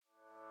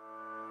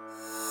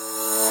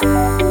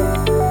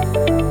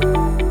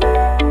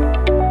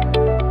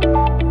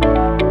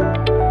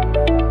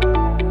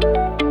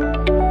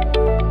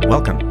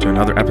Welcome to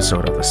another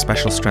episode of the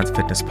Special Strength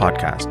Fitness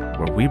Podcast,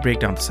 where we break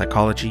down the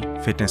psychology,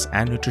 fitness,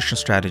 and nutrition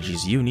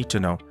strategies you need to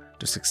know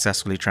to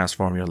successfully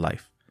transform your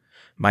life.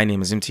 My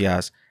name is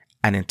Imtiaz,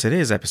 and in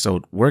today's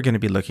episode, we're going to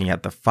be looking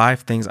at the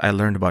 5 things I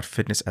learned about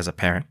fitness as a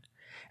parent,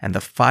 and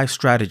the 5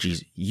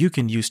 strategies you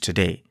can use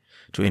today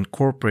to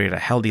incorporate a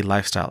healthy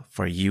lifestyle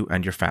for you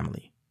and your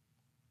family.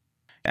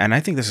 And I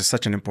think this is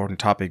such an important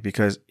topic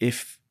because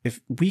if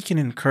we can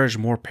encourage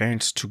more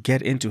parents to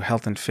get into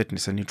health and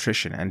fitness and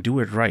nutrition and do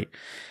it right,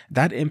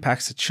 that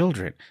impacts the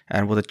children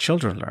and what the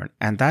children learn.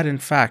 And that, in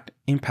fact,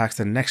 impacts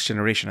the next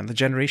generation and the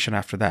generation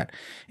after that.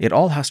 It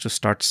all has to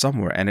start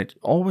somewhere, and it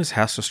always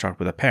has to start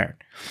with a parent.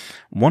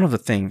 One of the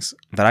things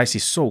that I see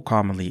so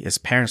commonly is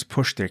parents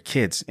push their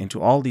kids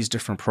into all these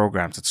different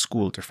programs at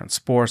school, different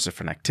sports,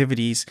 different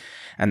activities.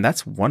 And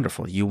that's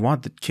wonderful. You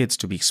want the kids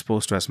to be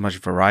exposed to as much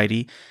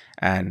variety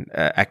and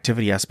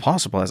activity as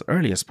possible, as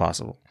early as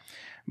possible.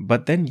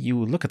 But then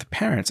you look at the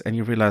parents and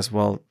you realize,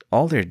 well,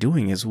 all they're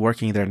doing is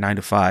working their 9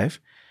 to 5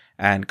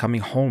 and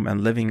coming home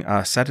and living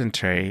a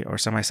sedentary or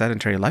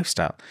semi-sedentary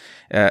lifestyle.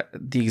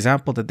 The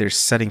example that they're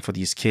setting for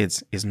these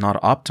kids is not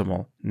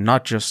optimal,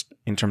 not just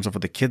in terms of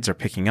what the kids are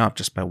picking up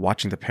just by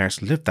watching the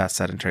parents live that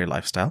sedentary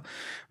lifestyle,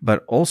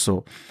 but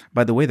also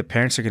by the way the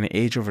parents are going to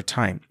age over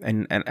time.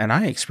 And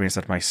I experienced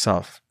that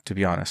myself, to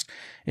be honest.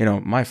 You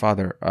know, my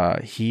father,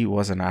 he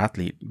was an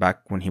athlete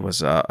back when he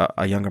was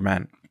a younger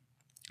man.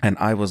 And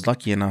I was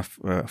lucky enough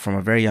from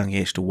a very young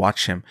age to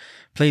watch him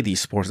play these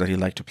sports that he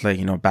liked to play,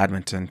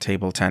 badminton,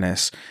 table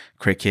tennis,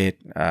 cricket.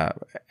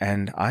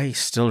 And I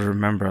still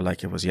remember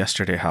like it was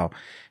yesterday how,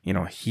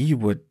 he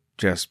would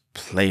just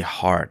play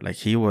hard. Like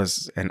he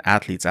was an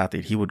athlete's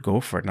athlete. He would go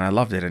for it. And I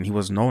loved it. And he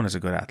was known as a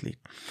good athlete.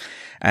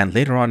 And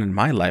later on in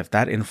my life,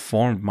 that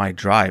informed my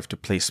drive to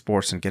play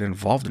sports and get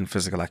involved in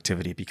physical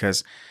activity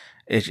because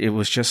it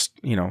was just,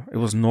 it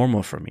was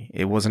normal for me.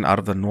 It wasn't out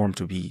of the norm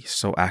to be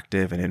so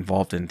active and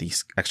involved in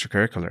these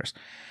extracurriculars.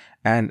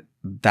 And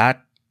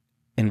that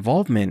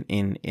involvement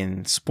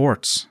in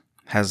sports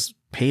has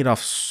paid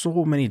off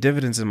so many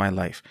dividends in my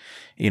life,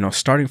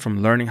 starting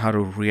from learning how to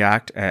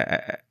react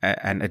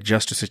and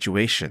adjust to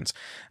situations,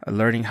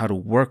 learning how to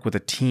work with a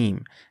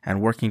team and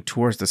working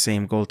towards the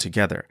same goal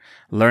together,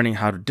 learning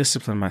how to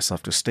discipline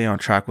myself to stay on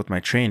track with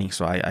my training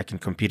so I can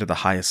compete at the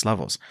highest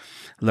levels,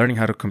 learning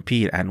how to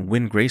compete and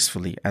win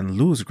gracefully and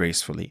lose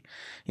gracefully.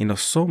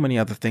 So many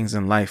other things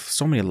in life,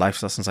 so many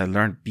life lessons I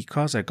learned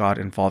because I got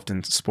involved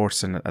in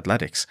sports and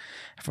athletics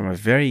from a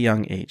very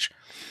young age.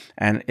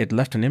 And it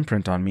left an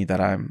imprint on me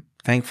that I'm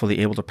thankfully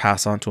able to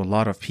pass on to a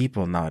lot of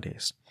people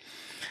nowadays.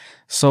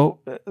 So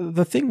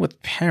the thing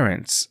with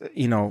parents,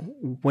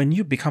 when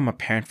you become a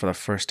parent for the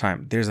first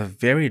time, there's a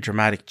very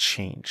dramatic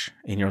change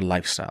in your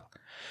lifestyle.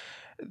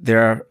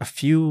 There are a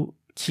few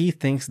key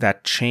things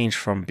that change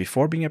from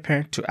before being a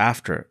parent to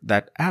after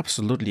that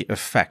absolutely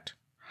affect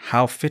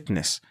how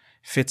fitness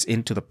fits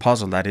into the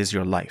puzzle that is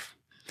your life.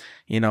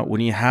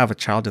 When you have a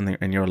child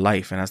in your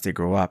life and as they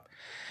grow up,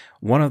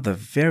 one of the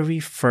very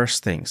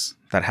first things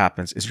that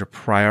happens is your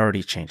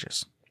priority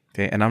changes.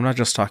 Okay. And I'm not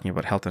just talking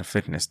about health and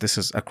fitness. This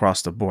is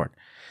across the board.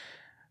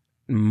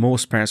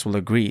 Most parents will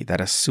agree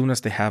that as soon as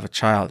they have a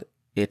child,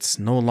 it's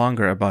no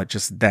longer about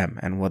just them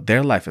and what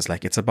their life is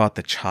like. It's about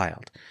the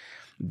child.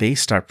 They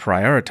start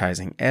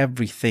prioritizing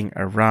everything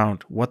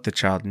around what the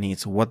child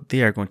needs, what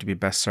they are going to be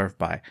best served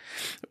by,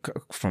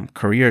 from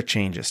career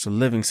changes to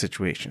living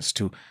situations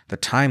to the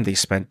time they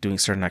spent doing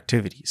certain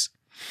activities.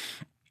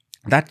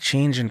 That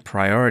change in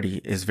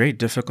priority is very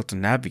difficult to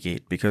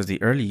navigate because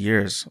the early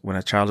years when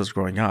a child is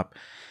growing up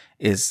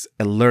is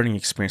a learning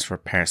experience for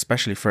parents,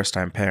 especially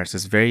first-time parents.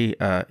 It's a very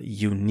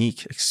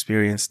unique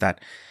experience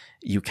that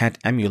you can't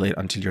emulate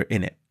until you're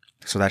in it.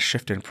 So that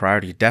shift in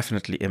priority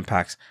definitely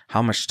impacts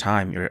how much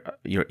time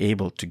you're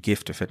able to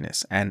give to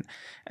fitness. And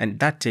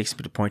that takes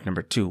me to point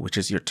number 2, which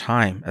is your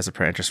time as a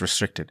parent is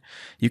restricted.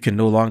 You can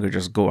no longer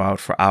just go out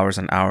for hours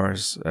and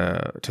hours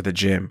to the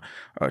gym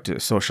or to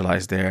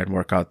socialize there and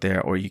work out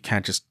there, or you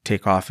can't just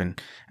take off and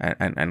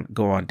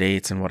go on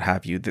dates and what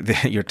have you.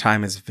 Your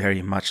time is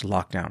very much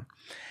locked down.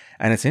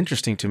 And it's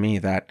interesting to me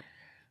that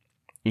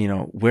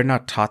we're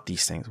not taught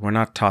these things. We're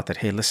not taught that,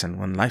 hey, listen,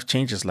 when life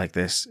changes like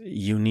this,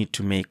 you need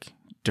to make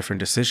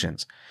different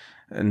decisions.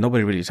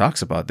 Nobody really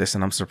talks about this,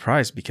 and I'm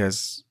surprised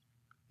because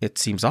it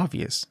seems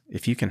obvious.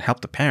 If you can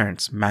help the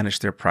parents manage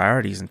their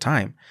priorities and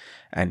time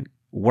and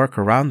work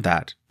around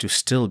that to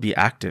still be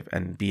active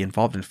and be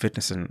involved in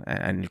fitness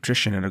and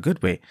nutrition in a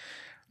good way,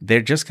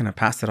 they're just going to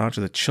pass that on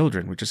to the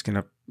children. We're just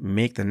going to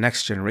make the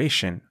next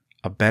generation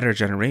a better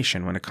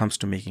generation when it comes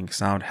to making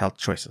sound health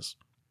choices.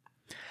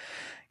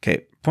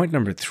 Okay, point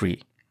number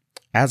 3.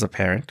 As a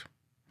parent,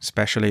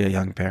 especially a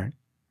young parent,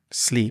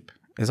 sleep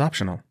is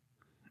optional.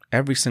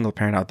 Every single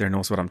parent out there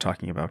knows what I'm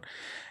talking about.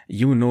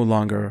 You no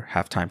longer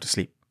have time to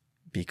sleep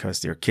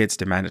because your kids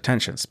demand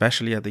attention,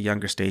 especially at the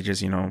younger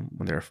stages, when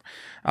they're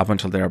up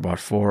until they're about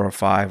 4 or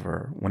 5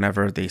 or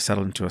whenever they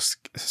settle into a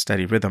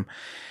steady rhythm.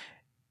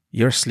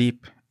 Your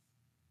sleep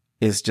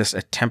is just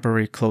a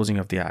temporary closing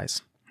of the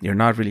eyes. You're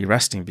not really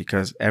resting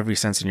because every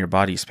sense in your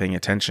body is paying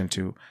attention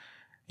to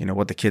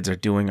what the kids are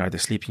doing. Are they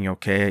sleeping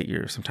okay?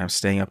 You're sometimes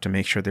staying up to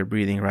make sure they're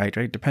breathing right,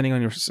 depending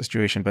on your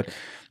situation. But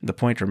the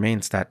point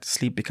remains that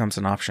sleep becomes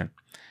an option,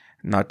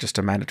 not just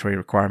a mandatory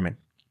requirement.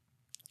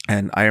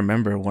 And I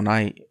remember when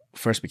I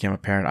first became a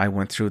parent, I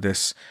went through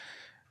this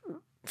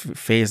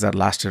phase that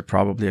lasted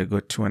probably a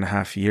good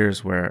 2.5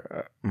 years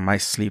where my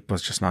sleep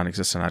was just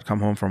non-existent. I'd come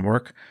home from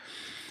work,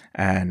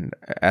 and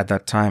at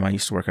that time I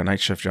used to work a night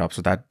shift job,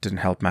 so that didn't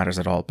help matters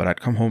at all. But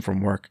I'd come home from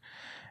work,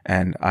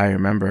 and I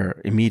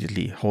remember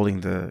immediately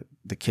holding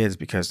the kids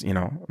because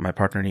my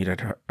partner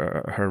needed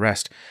her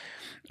rest.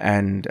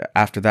 And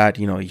after that,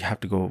 you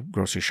have to go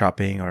grocery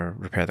shopping or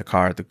repair the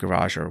car at the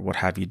garage or what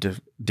have you,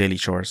 daily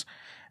chores.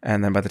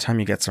 And then by the time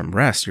you get some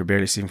rest, you're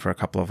barely sleeping for a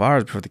couple of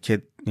hours before the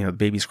kid, the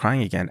baby's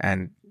crying again.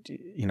 And,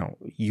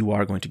 you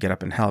are going to get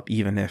up and help,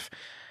 even if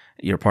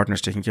your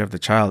partner's taking care of the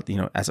child.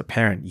 As a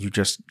parent, you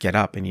just get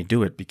up and you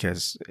do it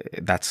because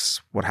that's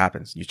what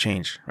happens. You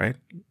change, right?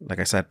 Like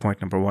I said,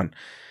 point number one,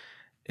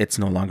 it's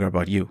no longer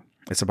about you.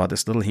 It's about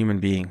this little human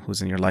being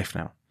who's in your life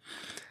now.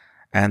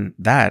 And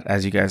that,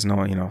 as you guys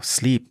know,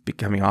 sleep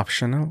becoming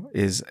optional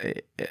is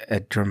a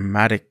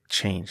dramatic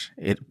change.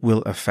 It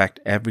will affect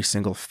every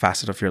single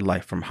facet of your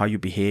life, from how you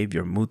behave,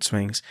 your mood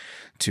swings,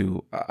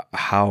 to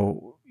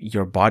how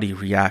your body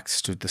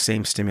reacts to the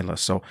same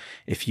stimulus. So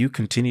if you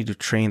continue to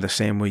train the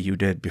same way you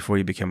did before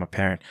you became a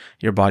parent,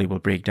 your body will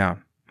break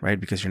down, right?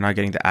 Because you're not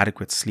getting the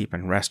adequate sleep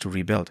and rest to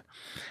rebuild.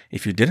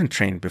 If you didn't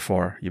train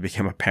before you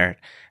became a parent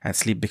and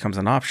sleep becomes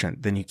an option,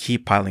 then you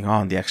keep piling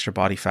on the extra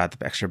body fat,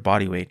 the extra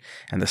body weight,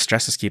 and the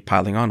stresses keep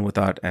piling on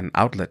without an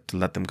outlet to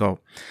let them go.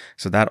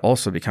 So that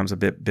also becomes a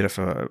bit of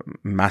a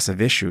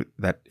massive issue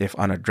that, if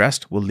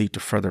unaddressed, will lead to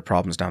further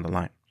problems down the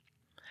line.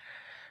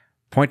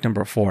 Point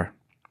number 4,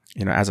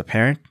 as a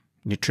parent,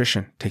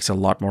 nutrition takes a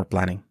lot more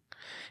planning.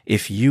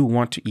 If you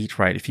want to eat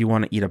right, if you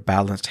want to eat a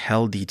balanced,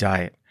 healthy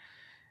diet,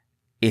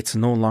 it's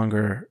no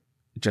longer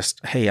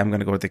just, hey, I'm going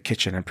to go to the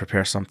kitchen and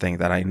prepare something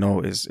that I know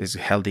is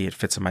healthy, it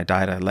fits in my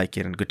diet, I like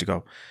it, and good to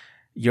go.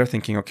 You're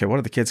thinking, okay, what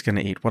are the kids going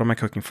to eat? What am I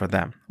cooking for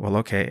them? Well,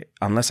 okay,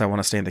 unless I want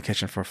to stay in the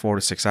kitchen for 4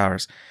 to 6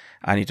 hours,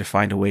 I need to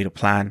find a way to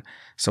plan.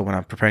 So when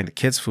I'm preparing the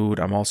kids' food,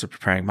 I'm also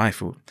preparing my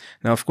food.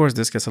 Now, of course,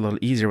 this gets a little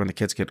easier when the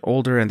kids get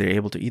older and they're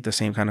able to eat the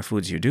same kind of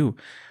foods you do.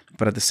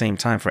 But at the same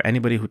time, for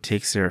anybody who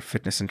takes their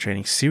fitness and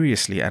training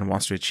seriously and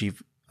wants to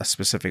achieve a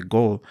specific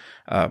goal,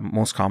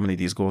 most commonly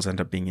these goals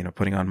end up being,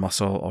 putting on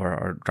muscle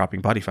or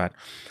dropping body fat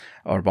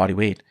or body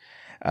weight.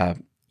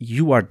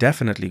 You are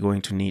definitely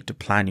going to need to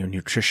plan your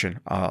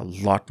nutrition a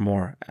lot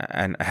more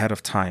and ahead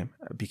of time,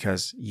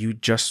 because you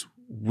just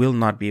will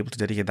not be able to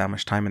dedicate that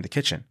much time in the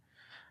kitchen,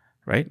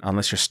 right?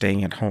 Unless you're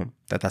staying at home.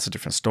 That's a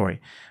different story.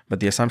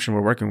 But the assumption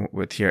we're working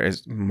with here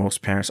is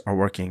most parents are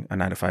working a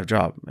 9-to-5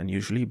 job, and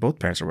usually both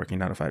parents are working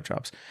 9-to-5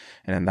 jobs.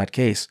 And in that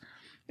case,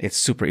 it's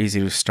super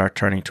easy to start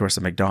turning towards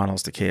the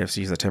McDonald's, the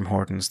KFCs, the Tim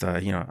Hortons,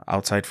 the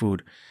outside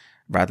food,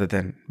 rather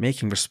than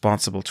making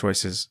responsible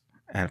choices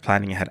and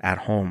planning ahead at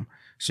home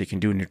so you can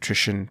do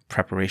nutrition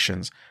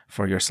preparations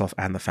for yourself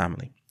and the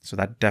family. So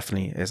that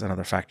definitely is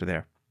another factor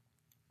there.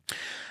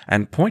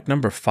 And point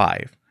number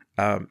 5,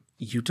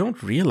 you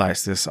don't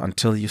realize this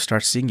until you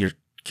start seeing your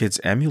kids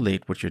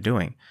emulate what you're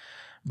doing.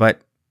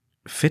 But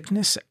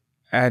fitness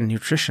and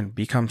nutrition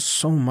become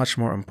so much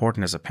more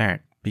important as a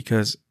parent,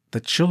 because the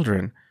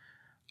children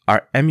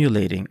are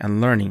emulating and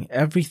learning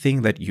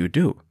everything that you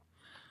do,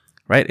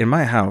 right? In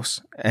my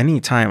house,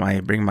 anytime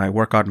I bring my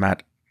workout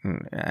mat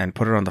and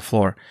put it on the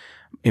floor,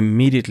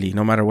 immediately,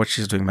 no matter what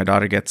she's doing, my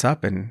daughter gets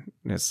up and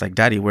it's like,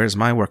 Daddy, where's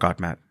my workout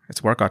mat?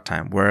 It's workout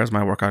time. Where's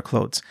my workout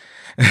clothes?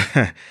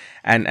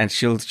 and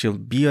she'll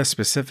be as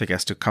specific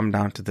as to come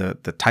down to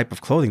the type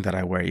of clothing that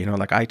I wear.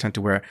 Like I tend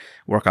to wear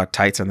workout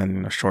tights and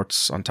then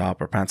shorts on top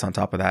or pants on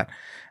top of that.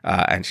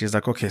 And she's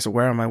like, okay, so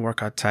where are my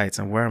workout tights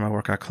and where are my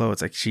workout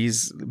clothes? Like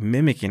she's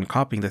mimicking,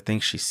 copying the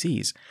things she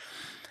sees.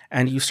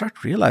 And you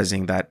start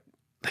realizing that,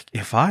 like,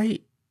 if I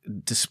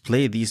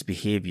display these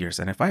behaviors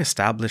and if I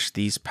establish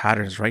these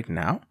patterns right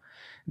now,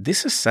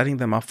 this is setting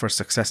them up for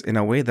success in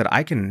a way that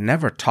I can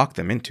never talk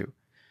them into,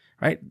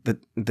 right?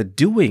 The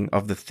doing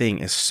of the thing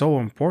is so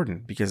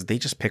important because they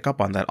just pick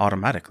up on that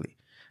automatically.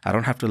 I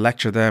don't have to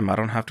lecture them. I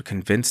don't have to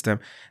convince them.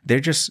 They're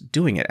just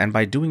doing it. And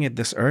by doing it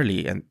this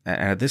early and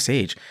at this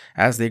age,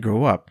 as they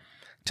grow up,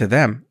 to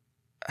them,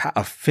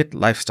 a fit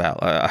lifestyle,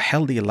 a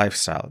healthy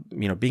lifestyle,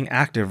 being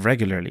active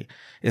regularly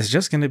is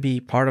just going to be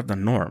part of the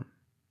norm.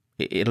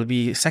 It'll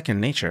be second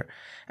nature.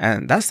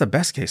 And that's the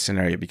best case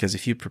scenario, because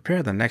if you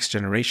prepare the next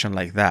generation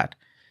like that,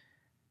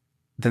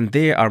 then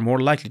they are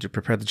more likely to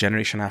prepare the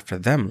generation after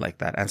them like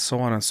that, and so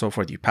on and so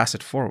forth. You pass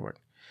it forward.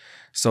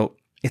 So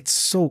it's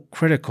so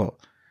critical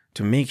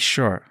to make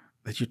sure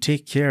that you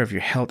take care of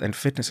your health and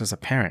fitness as a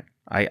parent.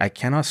 I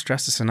cannot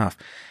stress this enough.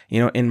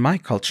 In my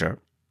culture,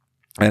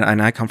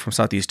 and I come from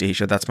Southeast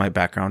Asia, that's my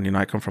background.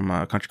 I come from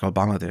a country called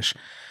Bangladesh.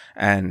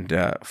 And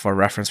for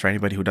reference, for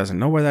anybody who doesn't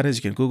know where that is,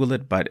 you can Google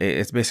it, but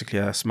it's basically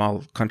a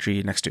small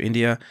country next to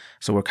India.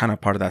 So we're kind of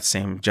part of that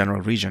same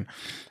general region.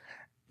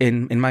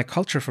 In my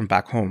culture from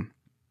back home,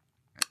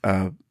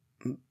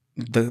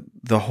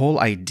 the whole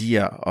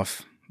idea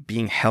of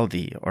being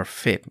healthy or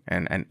fit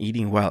and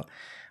eating well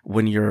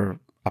when you're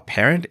a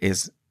parent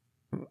is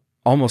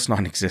almost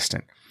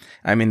non-existent.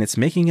 I mean, it's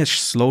making a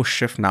slow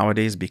shift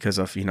nowadays because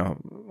of,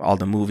 all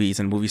the movies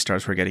and movie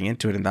stars who are getting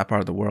into it in that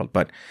part of the world.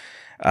 But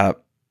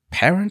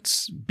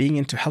parents being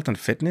into health and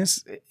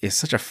fitness is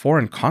such a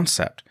foreign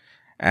concept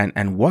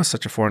and was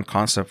such a foreign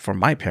concept for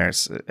my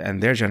parents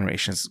and their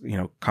generations,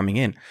 coming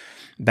in,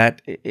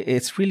 that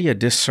it's really a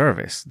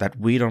disservice that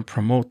we don't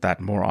promote that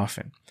more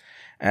often.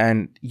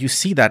 And you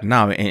see that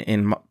now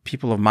in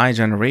people of my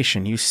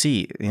generation. You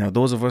see,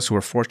 those of us who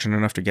were fortunate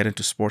enough to get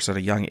into sports at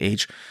a young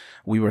age,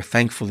 we were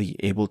thankfully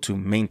able to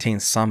maintain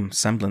some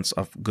semblance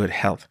of good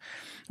health.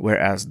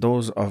 Whereas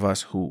those of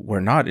us who were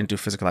not into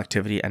physical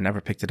activity and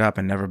never picked it up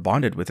and never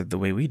bonded with it the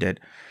way we did,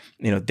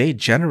 they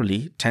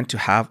generally tend to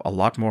have a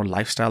lot more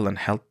lifestyle and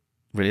health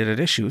related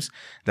issues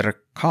that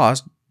are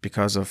caused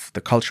because of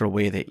the cultural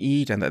way they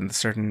eat and the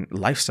certain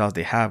lifestyles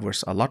they have, were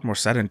a lot more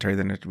sedentary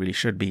than it really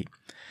should be.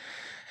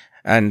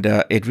 And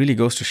it really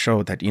goes to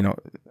show that,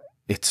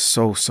 it's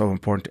so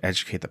important to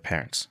educate the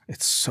parents.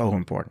 It's so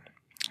important.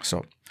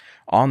 So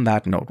on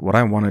that note, what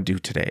I want to do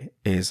today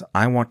is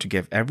I want to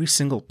give every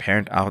single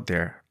parent out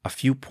there a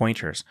few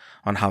pointers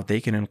on how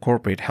they can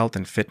incorporate health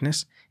and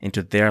fitness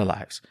into their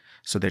lives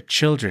so their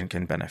children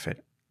can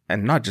benefit.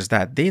 And not just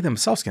that, they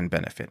themselves can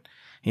benefit.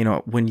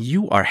 When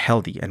you are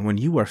healthy and when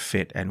you are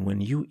fit and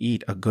when you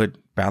eat a good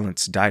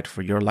balanced diet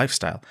for your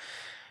lifestyle,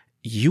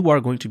 you are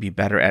going to be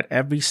better at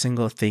every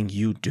single thing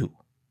you do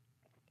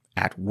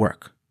at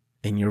work,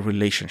 in your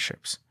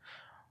relationships.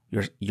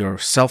 Your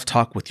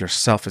self-talk with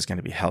yourself is going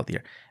to be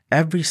healthier.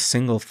 Every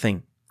single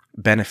thing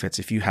benefits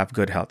if you have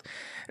good health.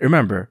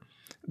 Remember,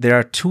 there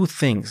are two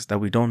things that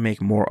we don't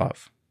make more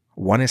of.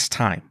 One is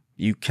time.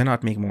 You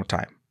cannot make more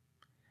time.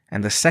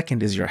 And the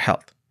second is your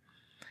health.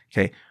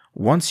 Okay.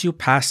 Once you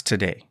pass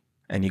today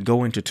and you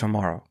go into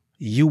tomorrow,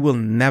 you will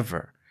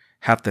never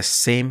have the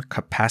same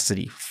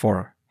capacity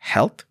for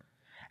health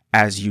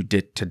as you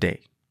did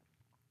today.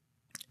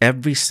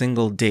 Every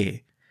single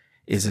day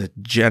is a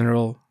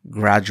general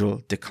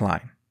gradual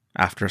decline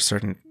after a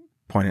certain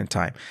point in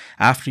time.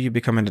 After you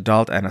become an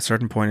adult and a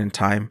certain point in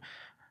time,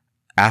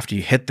 after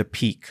you hit the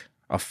peak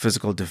of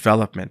physical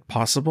development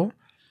possible,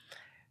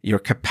 your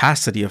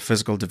capacity of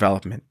physical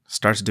development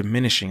starts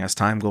diminishing as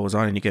time goes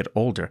on and you get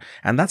older.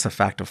 And that's a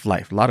fact of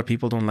life. A lot of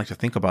people don't like to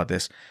think about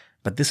this,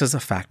 but this is a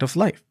fact of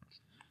life.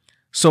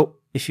 So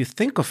if you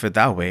think of it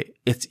that way,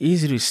 it's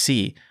easy to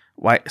see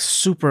why it's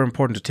super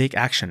important to take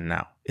action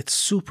now. It's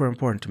super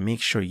important to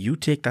make sure you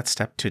take that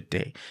step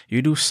today.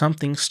 You do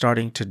something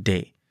starting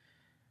today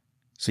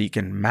so you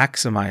can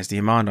maximize the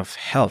amount of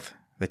health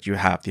that you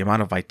have, the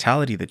amount of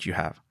vitality that you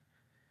have,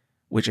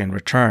 which in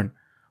return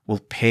will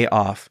pay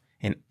off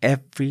in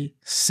every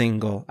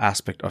single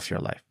aspect of your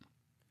life.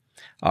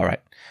 All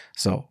right.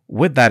 So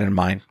with that in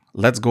mind,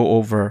 let's go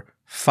over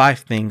 5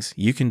 things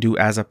you can do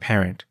as a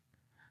parent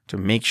to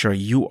make sure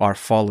you are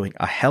following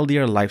a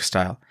healthier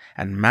lifestyle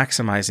and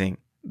maximizing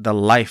the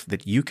life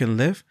that you can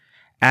live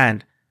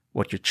and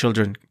what your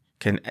children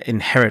can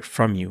inherit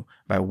from you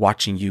by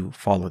watching you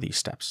follow these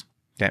steps.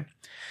 Okay.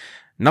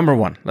 Number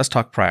 1, let's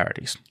talk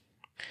priorities.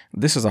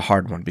 This is a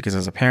hard one because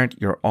as a parent,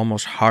 you're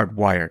almost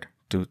hardwired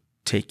to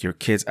take your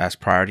kids as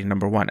priority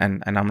number 1.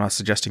 And I'm not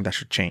suggesting that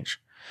should change,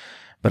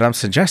 but I'm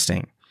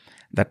suggesting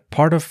that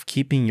part of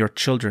keeping your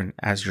children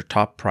as your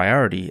top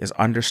priority is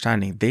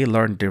understanding they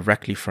learn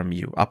directly from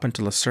you up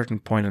until a certain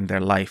point in their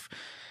life.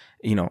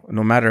 No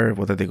matter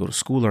whether they go to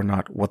school or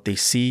not, what they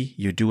see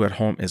you do at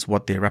home is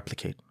what they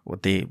replicate,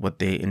 what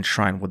they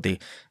enshrine, what they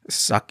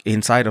suck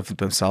inside of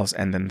themselves,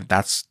 and then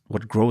that's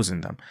what grows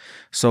in them.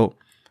 So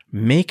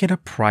make it a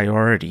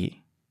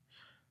priority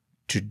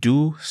to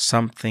do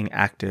something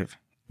active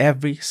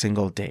every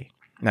single day.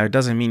 Now, it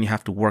doesn't mean you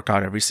have to work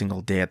out every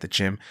single day at the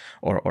gym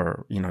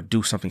or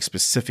do something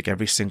specific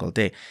every single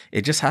day.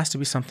 It just has to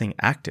be something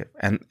active.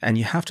 And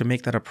you have to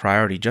make that a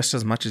priority just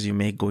as much as you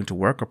make going to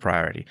work a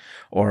priority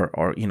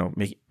or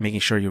making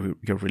sure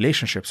your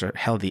relationships are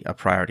healthy a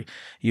priority.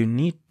 You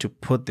need to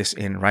put this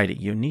in writing.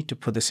 You need to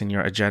put this in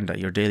your agenda,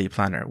 your daily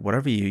planner,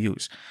 whatever you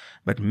use.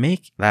 But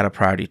make that a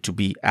priority to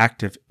be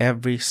active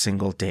every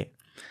single day.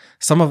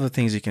 Some of the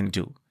things you can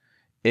do.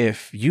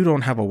 If you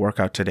don't have a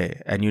workout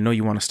today and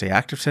you want to stay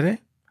active today,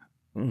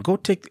 go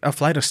take a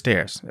flight of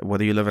stairs.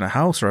 Whether you live in a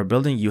house or a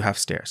building, you have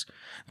stairs.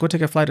 Go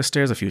take a flight of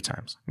stairs a few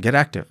times. Get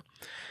active.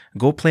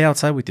 Go play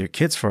outside with your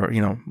kids for,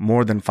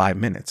 more than 5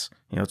 minutes.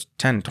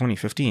 10, 20,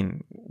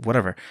 15,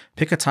 whatever.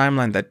 Pick a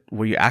timeline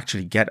where you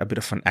actually get a bit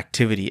of an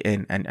activity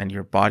in and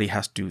your body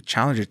has to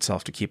challenge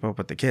itself to keep up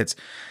with the kids.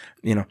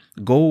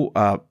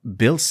 Go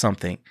build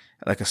something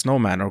like a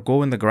snowman or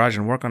go in the garage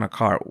and work on a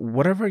car.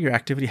 Whatever your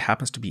activity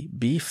happens to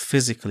be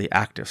physically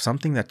active,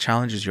 something that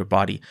challenges your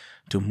body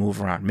to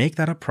move around. Make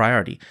that a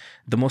priority.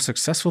 The most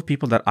successful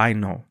people that I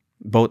know,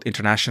 both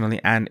internationally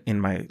and in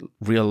my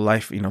real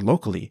life,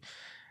 locally,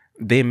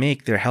 they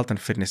make their health and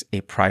fitness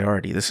a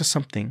priority. This is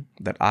something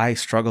that I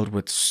struggled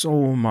with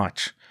so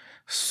much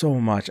so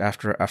much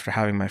after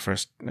having my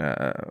first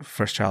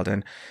child,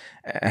 and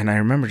I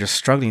remember just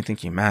struggling,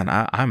 thinking, man,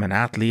 I'm an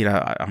athlete,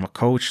 I'm a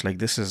coach, like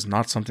this is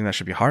not something that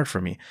should be hard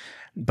for me.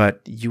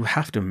 But you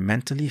have to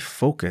mentally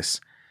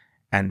focus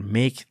and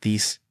make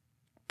these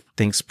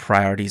things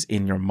priorities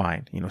in your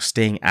mind,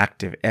 staying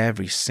active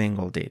every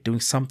single day, doing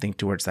something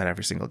towards that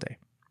every single day.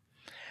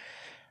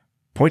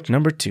 Point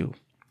number 2,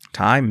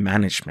 time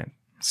management.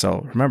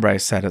 So remember, I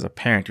said as a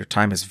parent, your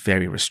time is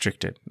very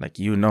restricted. Like,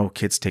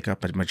 kids take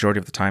up a majority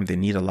of the time. They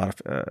need a lot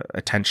of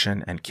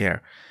attention and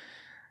care.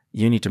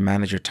 You need to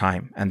manage your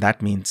time. And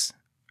that means,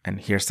 and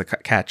here's the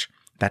catch,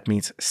 that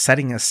means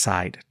setting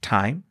aside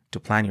time to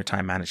plan your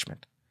time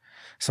management.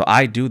 So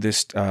I do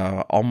this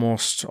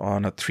almost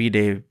on a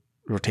 3-day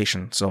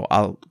rotation. So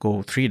I'll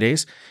go 3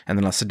 days and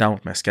then I'll sit down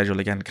with my schedule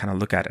again, kind of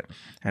look at it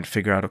and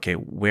figure out, okay,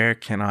 where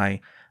can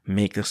I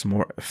make this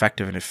more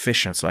effective and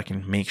efficient so I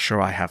can make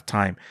sure I have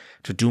time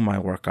to do my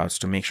workouts,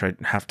 to make sure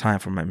I have time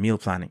for my meal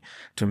planning,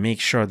 to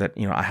make sure that,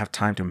 I have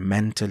time to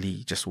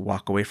mentally just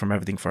walk away from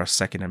everything for a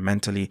second and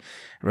mentally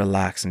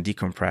relax and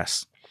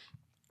decompress.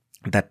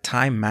 That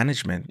time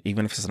management,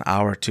 even if it's an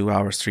hour, 2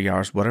 hours, 3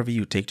 hours, whatever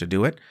you take to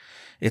do it,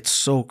 it's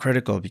so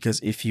critical, because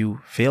if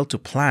you fail to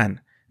plan,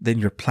 then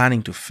you're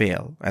planning to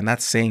fail. And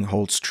that saying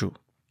holds true.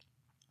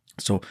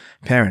 So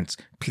parents,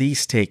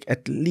 please take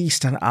at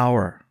least an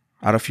hour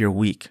out of your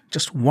week,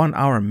 just 1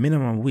 hour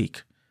minimum a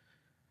week,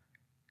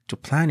 to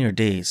plan your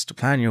days, to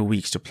plan your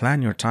weeks, to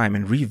plan your time,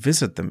 and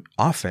revisit them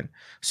often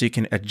so you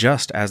can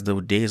adjust as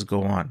the days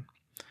go on.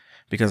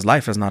 Because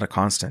life is not a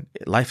constant.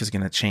 Life is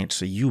going to change,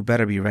 so you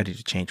better be ready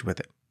to change with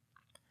it.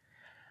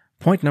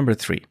 Point number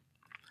 3.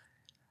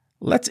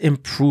 Let's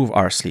improve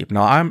our sleep.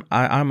 Now,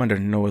 I'm under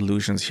no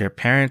illusions here.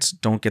 Parents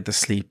don't get the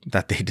sleep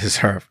that they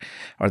deserve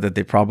or that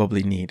they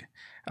probably need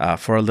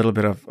for a little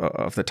bit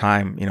of the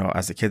time,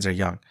 as the kids are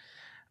young.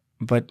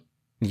 But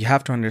you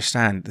have to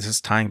understand, this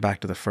is tying back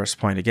to the first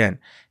point again.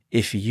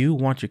 If you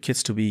want your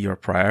kids to be your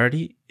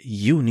priority,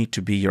 you need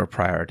to be your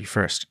priority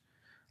first.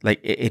 Like,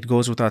 it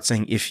goes without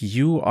saying, if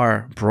you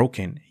are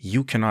broken,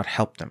 you cannot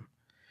help them.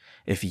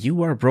 If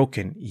you are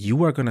broken,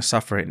 you are going to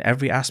suffer in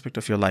every aspect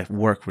of your life,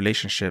 work,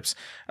 relationships,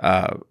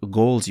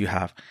 goals you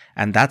have.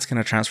 And that's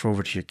going to transfer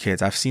over to your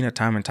kids. I've seen it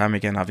time and time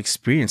again. I've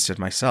experienced it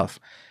myself.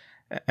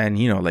 And,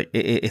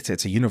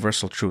 it's a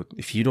universal truth.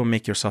 If you don't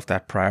make yourself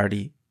that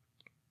priority,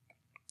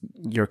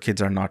 your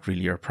kids are not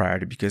really your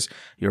priority, because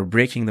you're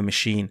breaking the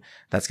machine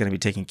that's going to be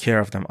taking care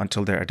of them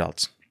until they're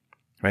adults,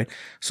 right?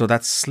 So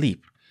that's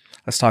sleep.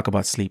 Let's talk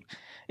about sleep.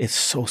 It's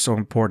so, so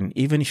important.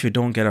 Even if you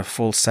don't get a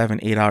full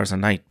 7-8 hours a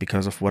night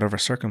because of whatever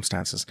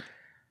circumstances,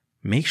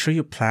 make sure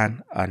you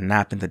plan a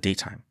nap in the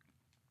daytime.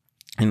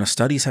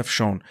 Studies have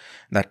shown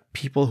that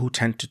people who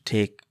tend to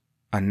take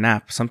a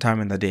nap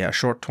sometime in the day, a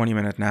short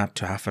 20-minute nap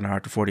to half an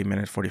hour to 40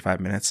 minutes, 45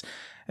 minutes,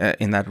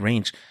 in that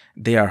range,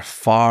 they are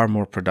far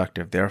more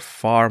productive. They're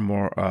far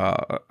more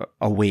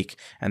awake,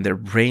 and their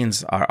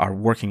brains are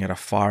working at a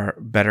far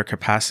better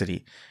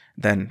capacity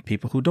than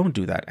people who don't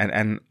do that.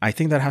 And I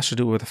think that has to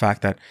do with the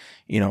fact that,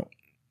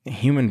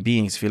 human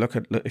beings, if you look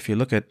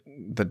at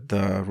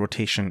the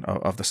rotation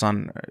of the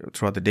sun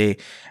throughout the day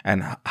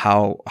and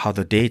how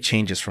the day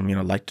changes from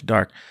light to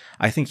dark,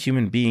 I think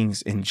human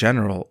beings in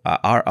general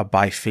are a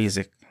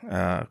biphasic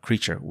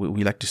creature.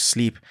 We like to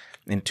sleep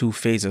in 2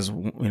 phases.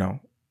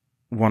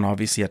 One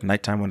obviously at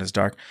nighttime when it's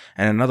dark,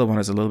 and another one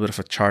is a little bit of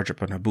a charge up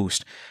and a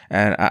boost.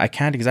 And I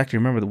can't exactly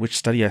remember which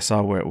study I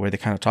saw where they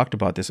kind of talked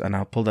about this, and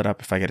I'll pull that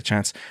up if I get a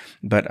chance.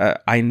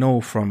 But I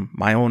know from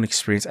my own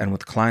experience and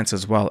with clients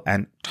as well,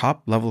 and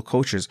top level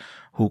coaches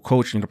who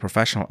coach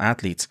professional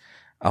athletes,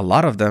 a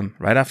lot of them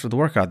right after the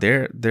workout,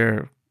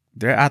 their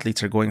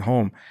athletes are going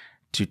home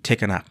to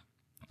take a nap,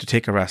 to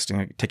take a rest,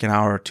 take an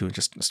hour or two and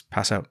just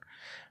pass out,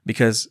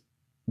 because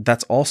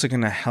that's also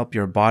going to help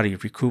your body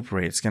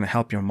recuperate. It's going to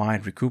help your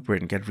mind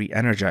recuperate and get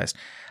re-energized.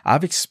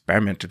 I've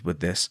experimented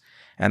with this,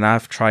 and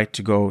I've tried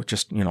to go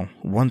just,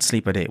 1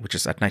 sleep a day, which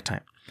is at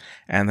nighttime.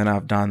 And then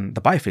I've done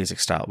the biphasic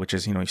style, which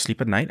is, you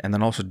sleep at night, and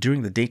then also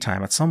during the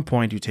daytime, at some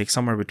point you take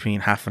somewhere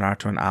between half an hour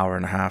to an hour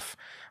and a half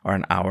or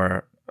an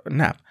hour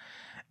nap.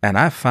 And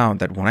I've found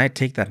that when I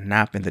take that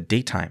nap in the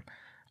daytime,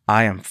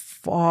 I am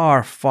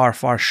far, far,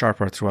 far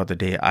sharper throughout the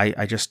day.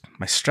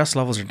 My stress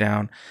levels are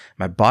down.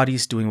 My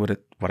body's doing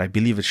what I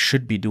believe it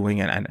should be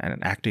doing and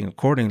acting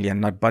accordingly,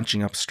 and not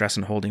bunching up stress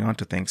and holding on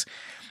to things.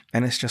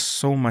 And it's just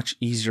so much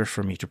easier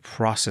for me to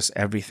process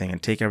everything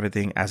and take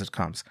everything as it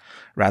comes,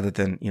 rather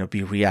than,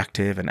 be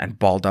reactive and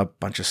balled up,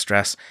 bunch of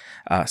stress.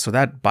 So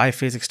that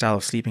biphasic style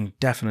of sleeping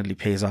definitely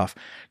pays off.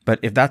 But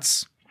if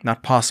that's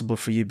not possible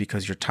for you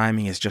because your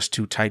timing is just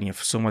too tight and you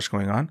have so much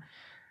going on,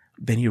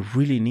 then you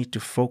really need to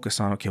focus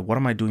on, okay, what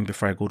am I doing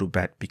before I go to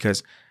bed?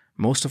 Because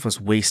most of us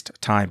waste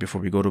time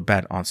before we go to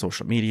bed on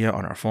social media,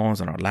 on our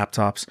phones, on our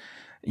laptops,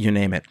 you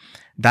name it.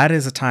 That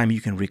is a time you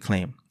can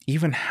reclaim.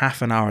 Even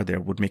half an hour there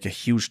would make a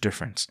huge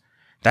difference.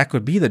 That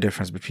could be the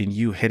difference between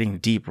you hitting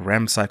deep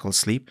REM cycle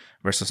sleep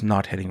versus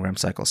not hitting REM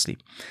cycle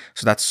sleep.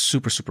 So that's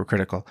super, super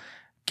critical.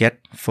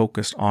 Get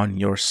focused on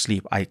your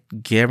sleep. I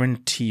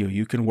guarantee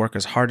you can work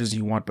as hard as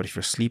you want, but if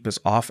your sleep is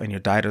off and your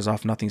diet is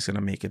off, nothing's going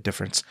to make a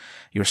difference.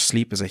 Your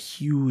sleep is a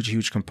huge,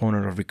 huge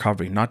component of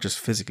recovery, not just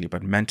physically,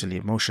 but mentally,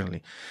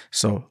 emotionally.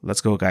 So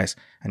let's go, guys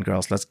and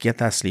girls. Let's get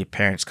that sleep.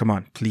 Parents, come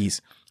on,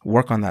 please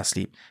work on that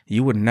sleep.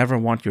 You would never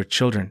want your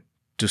children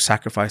to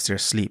sacrifice their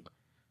sleep,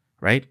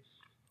 right?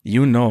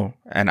 You know,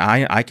 and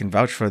I can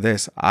vouch for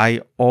this.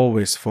 I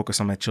always focus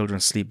on my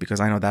children's sleep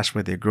because I know that's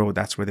where they grow,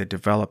 that's where they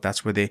develop,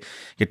 that's where they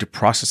get to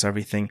process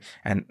everything.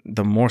 And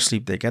the more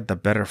sleep they get, the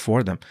better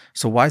for them.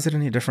 So why is it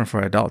any different for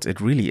adults?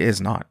 It really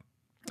is not.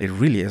 It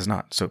really is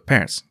not. So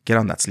parents, get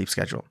on that sleep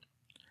schedule.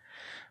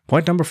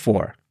 Point number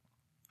 4,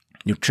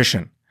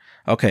 nutrition.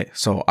 Okay,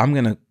 so I'm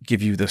going to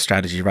give you the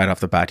strategy right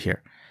off the bat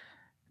here.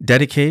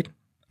 Dedicate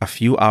a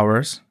few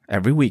hours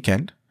every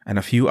weekend and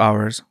a few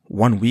hours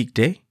one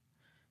weekday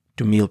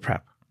to meal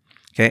prep.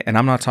 Okay. And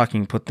I'm not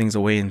talking put things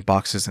away in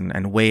boxes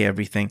and weigh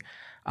everything.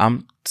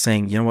 I'm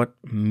saying, you know what?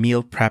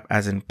 Meal prep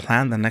as in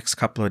plan the next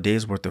couple of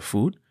days worth of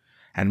food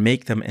and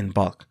make them in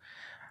bulk.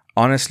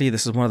 Honestly,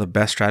 this is one of the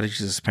best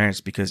strategies as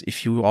parents because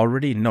if you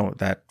already know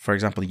that, for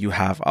example, you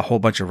have a whole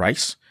bunch of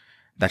rice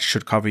that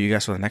should cover you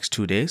guys for the next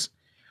 2 days,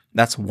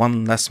 that's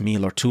one less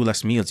meal or 2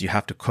 less meals you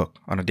have to cook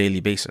on a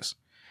daily basis.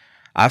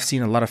 I've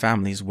seen a lot of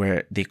families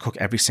where they cook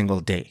every single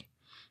day.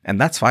 And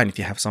that's fine if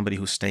you have somebody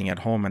who's staying at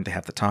home and they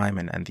have the time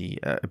and the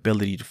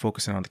ability to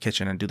focus in on the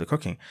kitchen and do the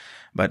cooking.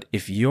 But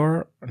if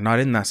you're not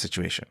in that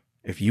situation,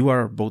 if you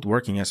are both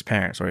working as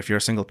parents or if you're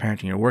a single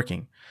parent and you're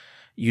working,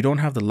 you don't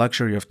have the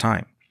luxury of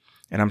time.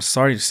 And I'm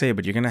sorry to say,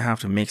 but you're going to have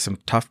to make some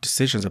tough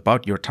decisions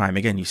about your time.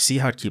 Again, you see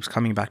how it keeps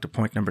coming back to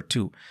point number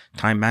 2,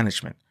 time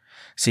management.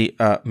 See,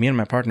 me and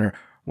my partner,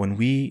 when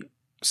we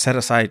set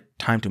aside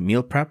time to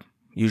meal prep,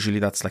 usually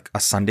that's like a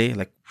Sunday,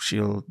 like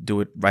she'll do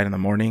it right in the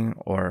morning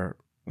or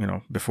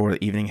before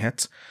the evening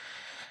hits.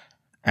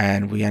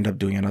 And we end up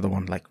doing another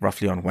one like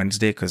roughly on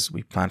Wednesday because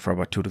we plan for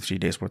about 2 to 3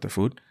 days worth of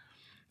food.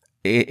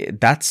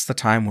 That's the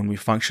time when we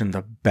function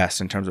the best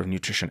in terms of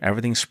nutrition.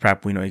 Everything's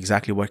prepped. We know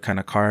exactly what kind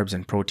of carbs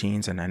and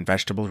proteins and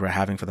vegetables we're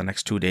having for the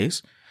next 2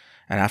 days.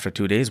 And after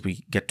 2 days,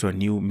 we get to a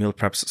new meal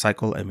prep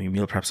cycle and we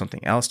meal prep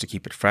something else to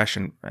keep it fresh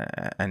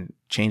and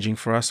changing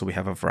for us. So we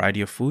have a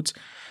variety of foods.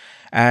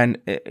 And,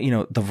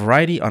 the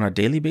variety on a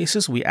daily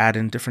basis, we add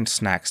in different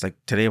snacks. Like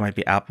today might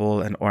be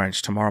apple and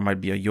orange. Tomorrow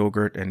might be a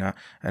yogurt and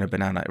a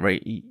banana,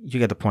 right? You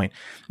get the point.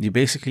 You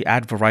basically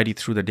add variety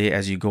through the day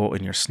as you go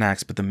in your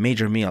snacks. But the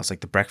major meals, like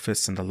the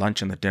breakfast and the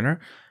lunch and the dinner,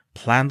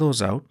 plan those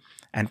out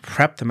and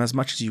prep them as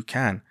much as you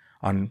can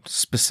on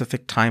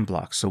specific time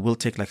blocks. So we'll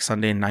take like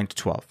Sunday 9 to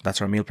 12.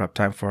 That's our meal prep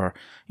time for,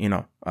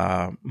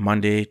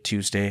 Monday,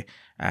 Tuesday,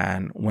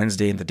 and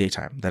Wednesday in the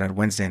daytime. Then at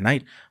Wednesday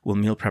night, we'll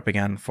meal prep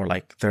again for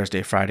like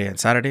Thursday, Friday, and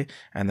Saturday,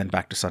 and then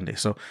back to Sunday.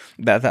 So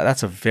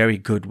that's a very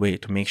good way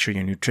to make sure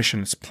your nutrition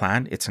is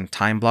planned. It's in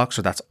time blocks,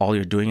 so that's all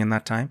you're doing in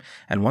that time.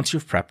 And once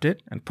you've prepped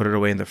it and put it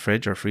away in the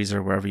fridge or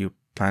freezer, wherever you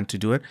plan to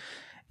do it,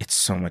 it's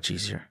so much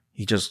easier.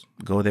 You just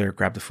go there,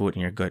 grab the food,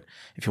 and you're good.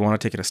 If you want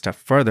to take it a step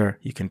further,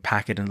 you can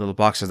pack it in little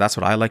boxes. That's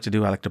what I like to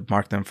do. I like to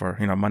mark them for,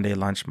 Monday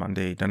lunch,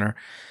 Monday dinner.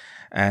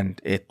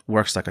 And it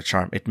works like a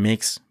charm. It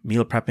makes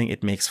meal prepping,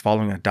 it makes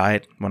following a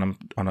diet when I'm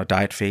on a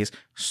diet phase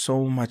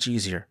so much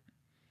easier.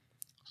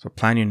 So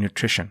plan your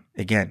nutrition.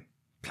 Again,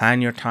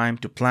 plan your time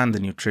to plan the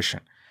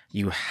nutrition.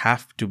 You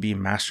have to be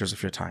masters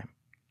of your time.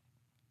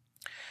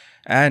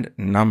 And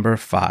number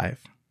 5,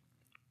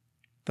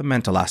 the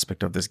mental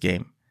aspect of this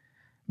game.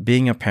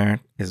 Being a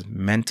parent is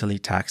mentally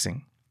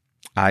taxing.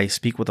 I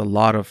speak with a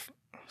lot of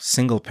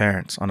single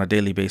parents on a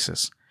daily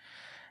basis,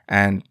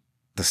 and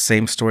the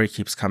same story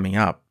keeps coming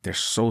up. They're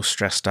so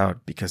stressed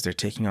out because they're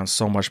taking on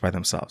so much by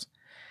themselves.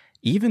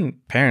 Even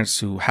parents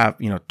who have,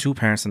 2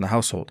 parents in the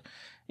household,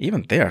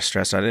 even they are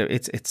stressed out.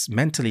 It's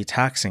mentally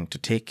taxing to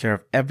take care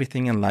of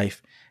everything in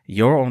life,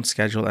 your own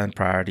schedule and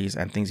priorities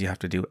and things you have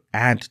to do,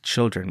 and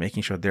children,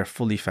 making sure they're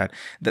fully fed.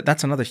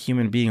 That's another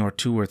human being or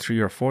 2 or 3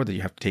 or 4 that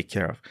you have to take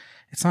care of.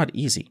 It's not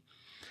easy.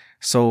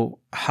 So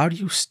how do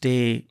you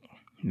stay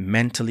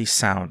mentally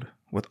sound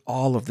with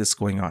all of this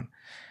going on?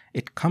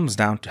 It comes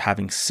down to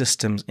having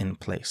systems in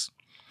place.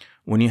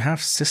 When you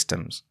have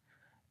systems,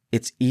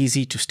 it's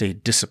easy to stay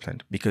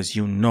disciplined because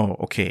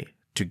okay,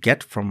 to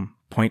get from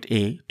point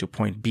A to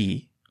point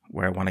B,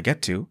 where I want to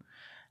get to,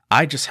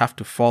 I just have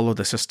to follow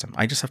the system.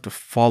 I just have to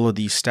follow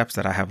these steps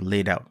that I have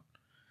laid out.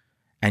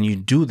 And you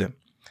do them.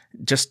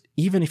 Just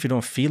even if you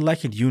don't feel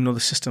like it, the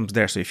system's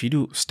there. So if you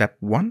do step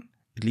 1,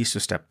 it leads to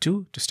step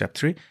 2, to step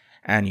 3,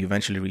 and you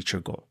eventually reach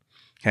your goal.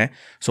 Okay.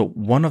 So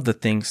one of the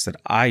things that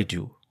I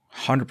do,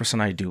 100%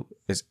 I do,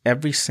 is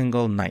every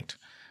single night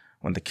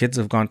when the kids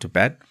have gone to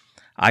bed,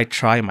 I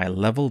try my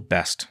level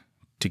best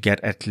to get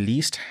at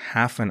least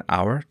half an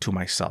hour to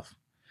myself.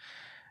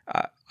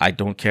 I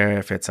don't care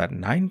if it's at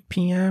 9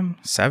 p.m.,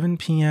 7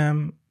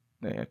 p.m.,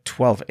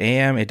 12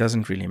 a.m., it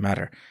doesn't really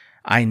matter.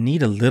 I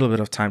need a little bit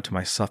of time to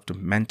myself to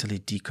mentally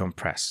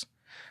decompress.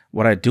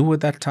 What I do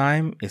with that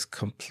time is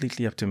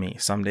completely up to me.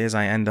 Some days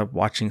I end up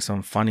watching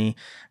some funny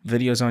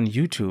videos on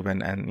YouTube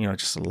and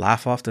just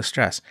laugh off the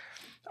stress.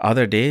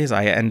 Other days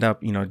I end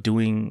up,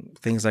 doing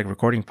things like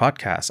recording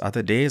podcasts.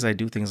 Other days I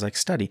do things like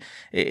study.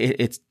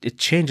 It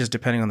changes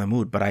depending on the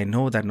mood, but I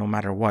know that no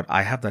matter what,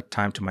 I have that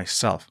time to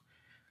myself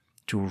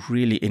to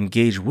really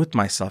engage with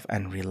myself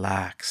and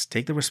relax,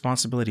 take the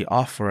responsibility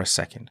off for a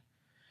second,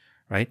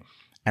 right?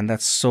 And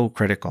that's so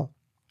critical.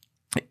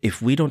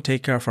 If we don't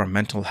take care of our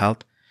mental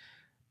health,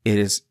 it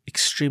is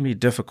extremely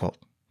difficult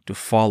to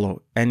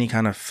follow any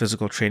kind of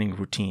physical training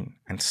routine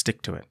and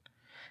stick to it.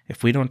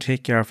 If we don't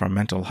take care of our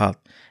mental health,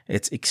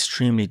 it's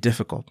extremely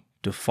difficult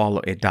to follow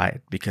a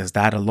diet, because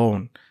that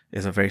alone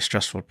is a very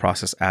stressful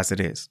process as it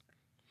is.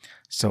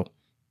 So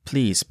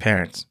please,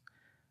 parents,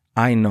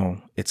 I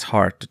know it's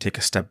hard to take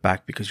a step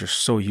back because you're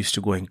so used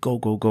to going go,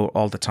 go, go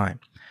all the time,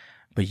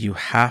 but you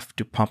have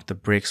to pump the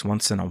brakes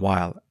once in a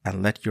while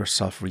and let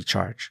yourself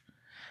recharge.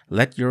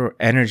 Let your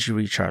energy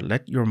recharge.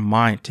 Let your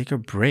mind take a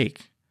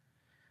break.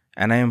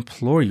 And I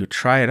implore you,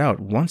 try it out.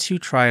 Once you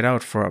try it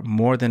out for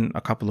more than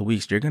a couple of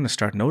weeks, you're going to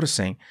start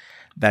noticing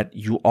that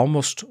you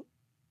almost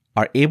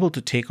are able to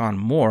take on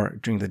more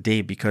during the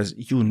day, because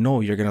you're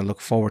going to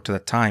look forward to the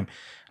time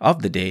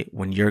of the day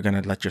when you're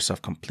going to let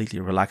yourself completely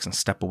relax and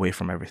step away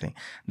from everything.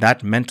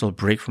 That mental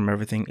break from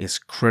everything is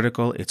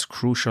critical. It's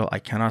crucial. I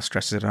cannot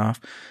stress it enough.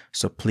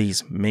 So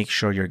please make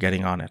sure you're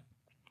getting on it.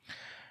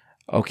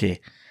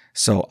 Okay.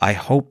 So I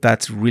hope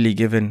that's really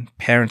given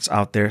parents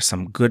out there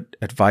some good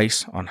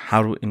advice on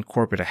how to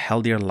incorporate a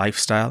healthier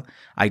lifestyle.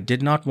 I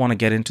did not want to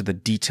get into the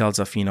details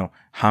of,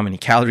 how many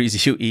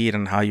calories you eat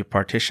and how you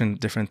partition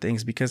different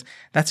things, because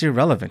that's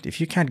irrelevant.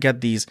 If you can't get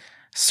these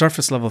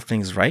surface level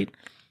things right,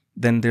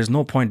 then there's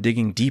no point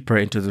digging deeper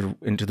into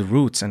the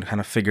roots and kind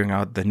of figuring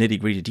out the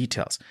nitty-gritty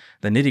details.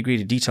 The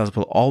nitty-gritty details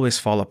will always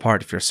fall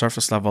apart if your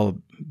surface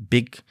level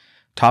big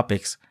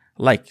topics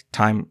like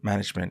time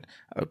management,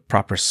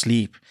 proper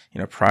sleep,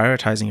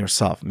 prioritizing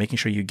yourself, making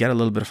sure you get a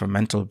little bit of a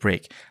mental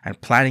break, and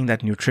planning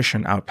that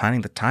nutrition out,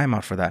 planning the time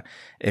out for that.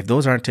 If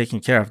those aren't taken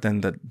care of,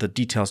 then the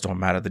details don't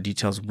matter. The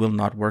details will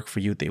not work for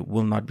you. They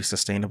will not be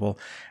sustainable,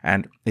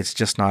 and it's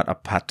just not a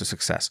path to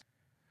success.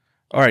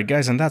 All right,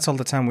 guys, and that's all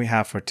the time we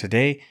have for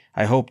today.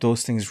 I hope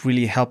those things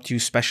really helped you,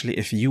 especially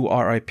if you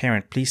are a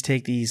parent. Please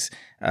take these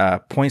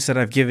points that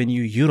I've given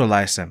you,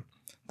 utilize them.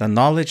 The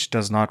knowledge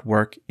does not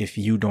work if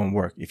you don't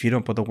work. If you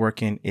don't put the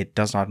work in, it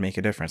does not make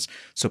a difference.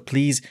 So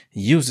please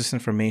use this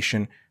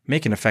information,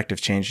 make an effective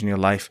change in your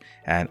life.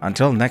 And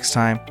until next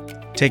time,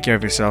 take care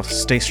of yourself,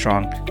 stay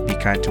strong, be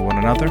kind to one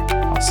another.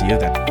 I'll see you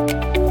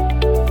then.